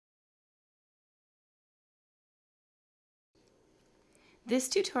This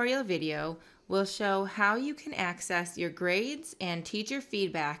tutorial video will show how you can access your grades and teacher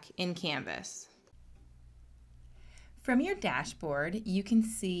feedback in Canvas. From your dashboard, you can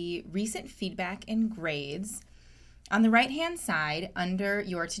see recent feedback and grades. On the right-hand side, under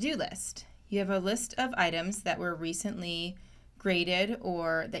your to-do list, you have a list of items that were recently graded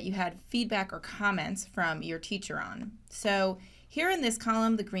or that you had feedback or comments from your teacher on. So here in this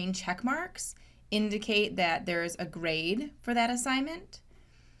column, the green check marks indicate that there's a grade for that assignment.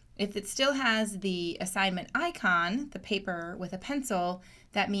 If it still has the assignment icon, the paper with a pencil,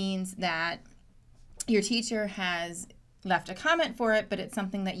 that means that your teacher has left a comment for it, but it's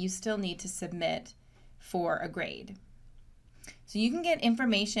something that you still need to submit for a grade. So you can get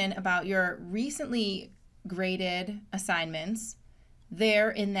information about your recently graded assignments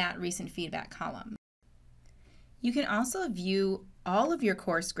there in that recent feedback column. You can also view all of your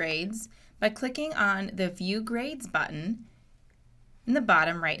course grades by clicking on the View Grades button in the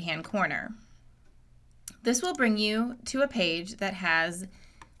bottom right-hand corner. This will bring you to a page that has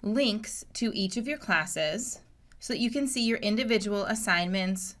links to each of your classes so that you can see your individual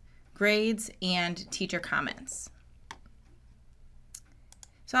assignments, grades, and teacher comments.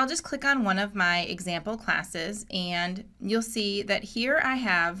 So I'll just click on one of my example classes and you'll see that here I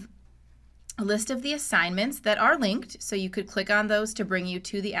have a list of the assignments that are linked, so you could click on those to bring you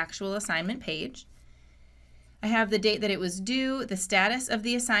to the actual assignment page. I have the date that it was due, the status of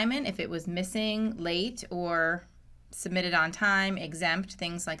the assignment, if it was missing, late, or submitted on time, exempt,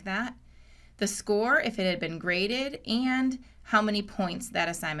 things like that. The score, if it had been graded, and how many points that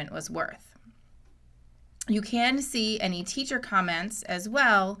assignment was worth. You can see any teacher comments as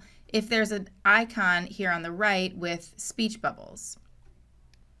well if there's an icon here on the right with speech bubbles.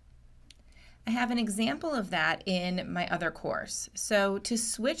 I have an example of that in my other course. So to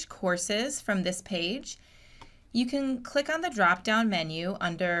switch courses from this page, you can click on the drop-down menu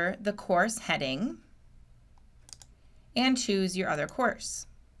under the course heading and choose your other course.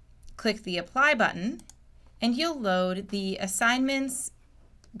 Click the Apply button and you'll load the assignments,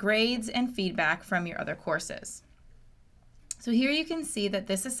 grades, and feedback from your other courses. So here you can see that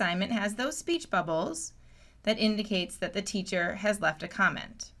this assignment has those speech bubbles that indicates that the teacher has left a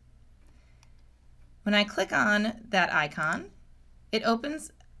comment. When I click on that icon, it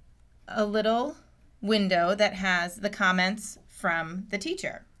opens a little window that has the comments from the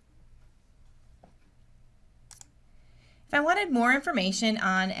teacher. If I wanted more information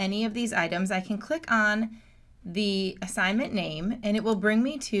on any of these items, I can click on the assignment name and it will bring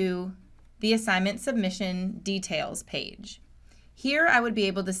me to the assignment submission details page. Here I would be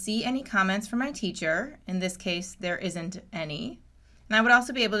able to see any comments from my teacher. In this case, there isn't any. And I would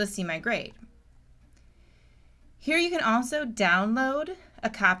also be able to see my grade. Here you can also download a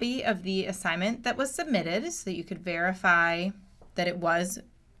copy of the assignment that was submitted so that you could verify that it was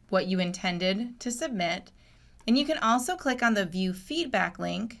what you intended to submit. And you can also click on the View Feedback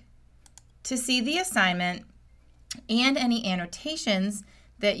link to see the assignment and any annotations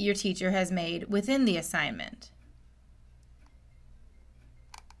that your teacher has made within the assignment.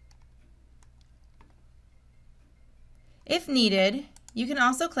 If needed, you can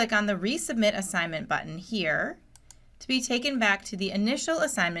also click on the Resubmit Assignment button here to be taken back to the initial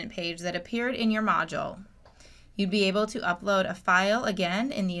assignment page that appeared in your module. You'd be able to upload a file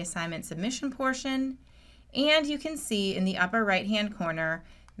again in the assignment submission portion, and you can see in the upper right-hand corner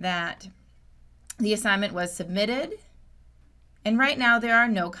that the assignment was submitted, and right now there are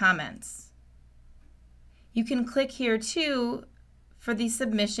no comments. You can click here too for the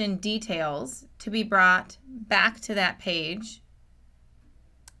submission details to be brought back to that page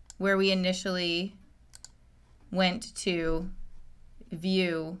where we initially went to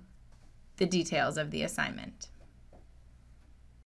view the details of the assignment.